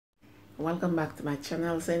Welcome back to my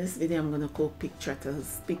channel. So in this video I'm going to cook pig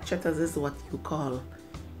trotters. Pig trotters is what you call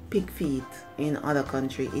pig feet in other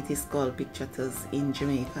country. It is called pig trotters in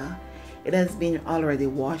Jamaica. It has been already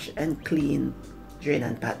washed and cleaned, drained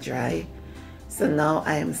and pat dry. So now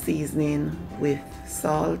I am seasoning with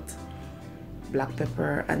salt, black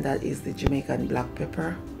pepper, and that is the Jamaican black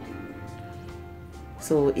pepper.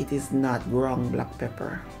 So it is not ground black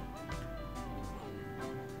pepper.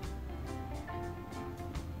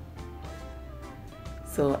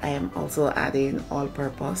 So I am also adding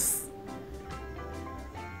all-purpose,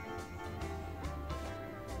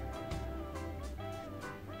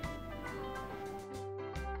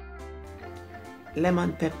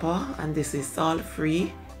 lemon pepper, and this is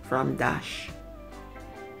salt-free from Dash.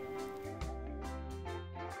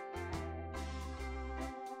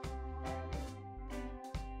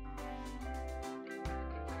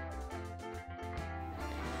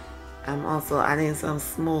 I'm also adding some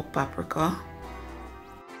smoked paprika.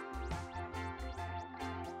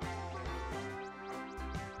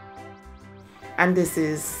 And this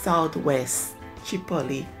is Southwest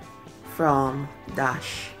Chipotle from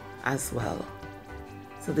Dash as well.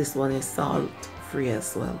 So this one is salt free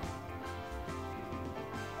as well.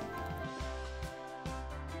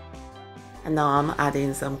 And now I'm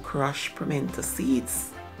adding some crushed pimento seeds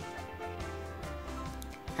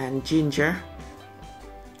and ginger.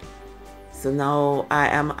 So now I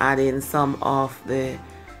am adding some of the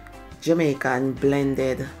Jamaican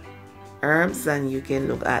blended herbs, and you can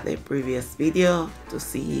look at the previous video to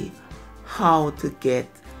see how to get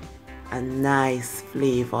a nice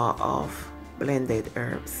flavor of blended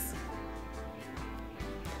herbs.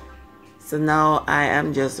 So now I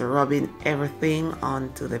am just rubbing everything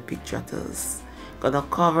onto the pig trotters. Gonna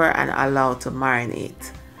cover and allow to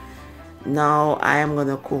marinate. Now I am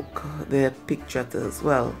gonna cook the pig trotters.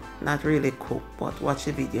 Well, not really cook, but watch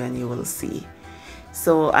the video and you will see.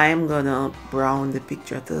 So I am gonna brown the pig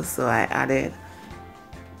trotters. So I added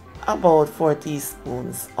about 4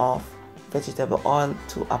 teaspoons of vegetable oil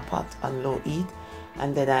to a pot on low heat,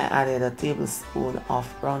 and then I added a tablespoon of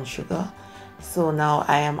brown sugar. So now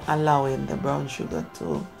I am allowing the brown sugar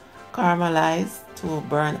to caramelize, to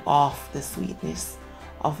burn off the sweetness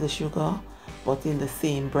of the sugar, but in the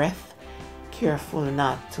same breath, careful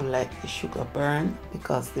not to let the sugar burn,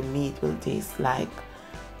 because the meat will taste like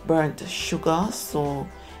burnt sugar. So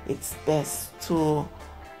it's best to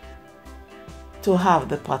have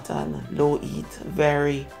the pot on low heat,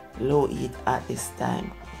 very low heat at this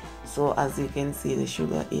time. So as you can see, the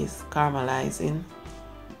sugar is caramelizing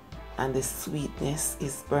and the sweetness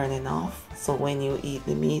is burning off. So when you eat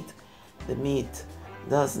the meat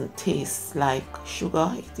doesn't taste like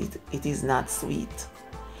sugar. It is not sweet.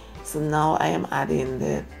 So now I am adding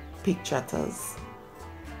the pig trotters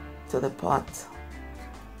to the pot.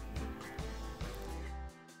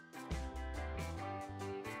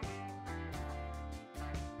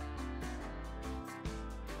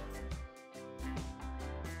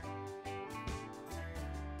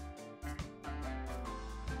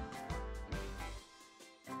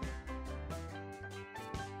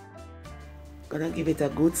 Gonna give it a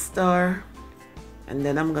good stir, and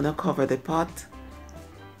then I'm gonna cover the pot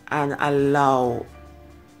and allow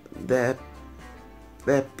the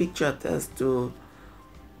pig trotters to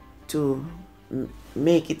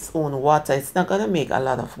make its own water. It's not gonna make a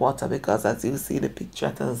lot of water because, as you see, the pig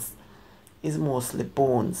trotters is mostly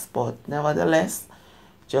bones, but nevertheless,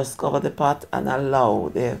 just cover the pot and allow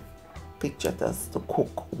the pig trotters to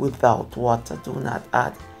cook without water. Do not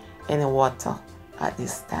add any water at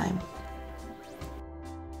this time.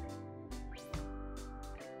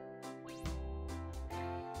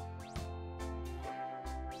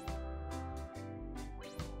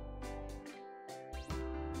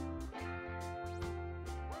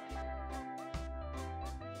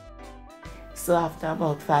 So after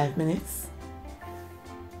about 5 minutes,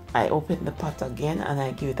 I open the pot again and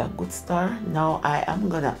I give it a good stir. Now I am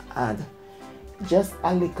gonna add just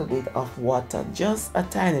a little bit of water, just a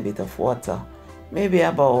tiny bit of water, maybe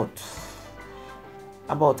about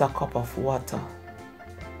a cup of water.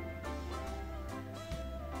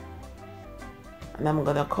 And I'm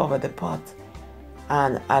gonna cover the pot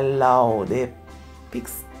and allow the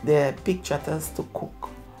pig trotters to cook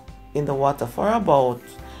in the water for about,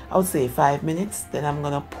 I would say, 5 minutes. Then I'm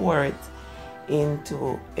gonna pour it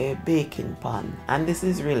into a baking pan, and this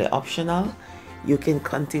is really optional. You can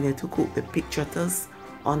continue to cook the pig trotters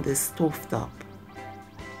on the stove top,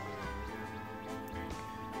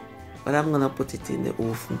 but I'm gonna put it in the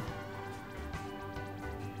oven.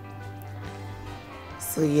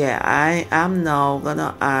 So yeah, I am now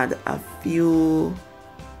gonna add a few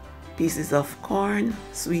pieces of corn,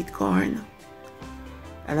 sweet corn,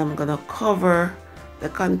 and I'm gonna cover the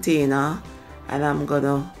container and I'm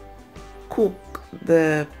gonna cook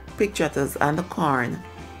the pig trotters and the corn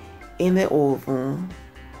in the oven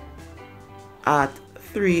at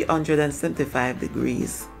 375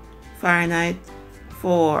 degrees Fahrenheit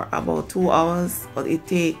for about 2 hours, but it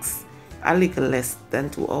takes a little less than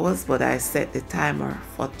 2 hours, but I set the timer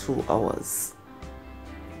for 2 hours.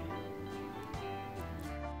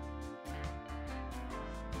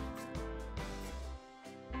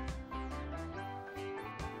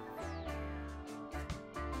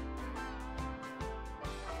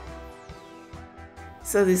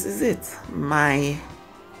 So this is it, my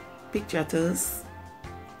pig trotters.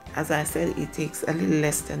 As I said, it takes a little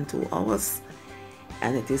less than 2 hours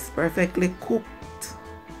and it is perfectly cooked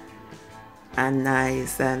and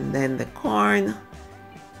nice, and then the corn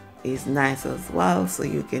is nice as well. So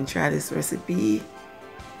you can try this recipe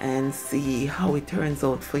and see how it turns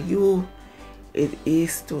out for you. It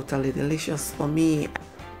is totally delicious for me.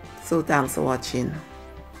 So thanks for watching.